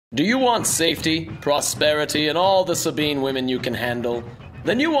Do you want safety, prosperity, and all the Sabine women you can handle?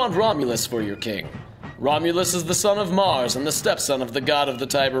 Then you want Romulus for your king. Romulus is the son of Mars and the stepson of the god of the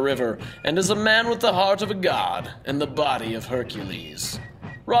Tiber River, and is a man with the heart of a god and the body of Hercules.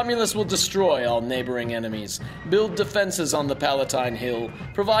 Romulus will destroy all neighboring enemies, build defenses on the Palatine Hill,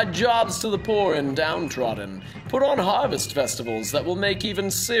 provide jobs to the poor and downtrodden, put on harvest festivals that will make even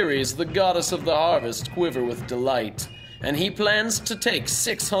Ceres, the goddess of the harvest, quiver with delight. And he plans to take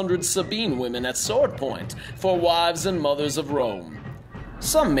 600 Sabine women at sword point for wives and mothers of Rome.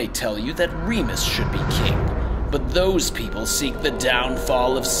 Some may tell you that Remus should be king, but those people seek the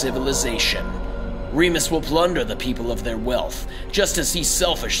downfall of civilization. Remus will plunder the people of their wealth, just as he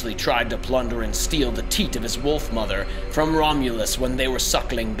selfishly tried to plunder and steal the teat of his wolf mother from Romulus when they were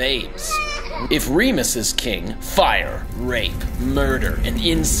suckling babes. If Remus is king, fire, rape, murder, and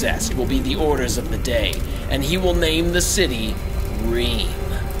incest will be the orders of the day, and he will name the city Rheme.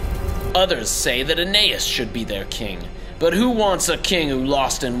 Others say that Aeneas should be their king, but who wants a king who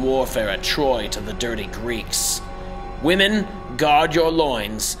lost in warfare at Troy to the dirty Greeks? Women, guard your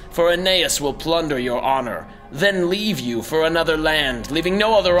loins, for Aeneas will plunder your honor, then leave you for another land, leaving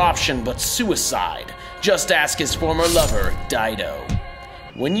no other option but suicide. Just ask his former lover, Dido.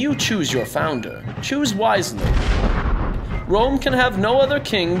 When you choose your founder, choose wisely. Rome can have no other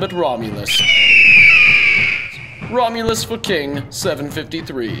king but Romulus. Romulus for king,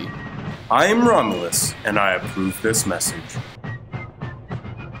 753. I am Romulus, and I approve this message.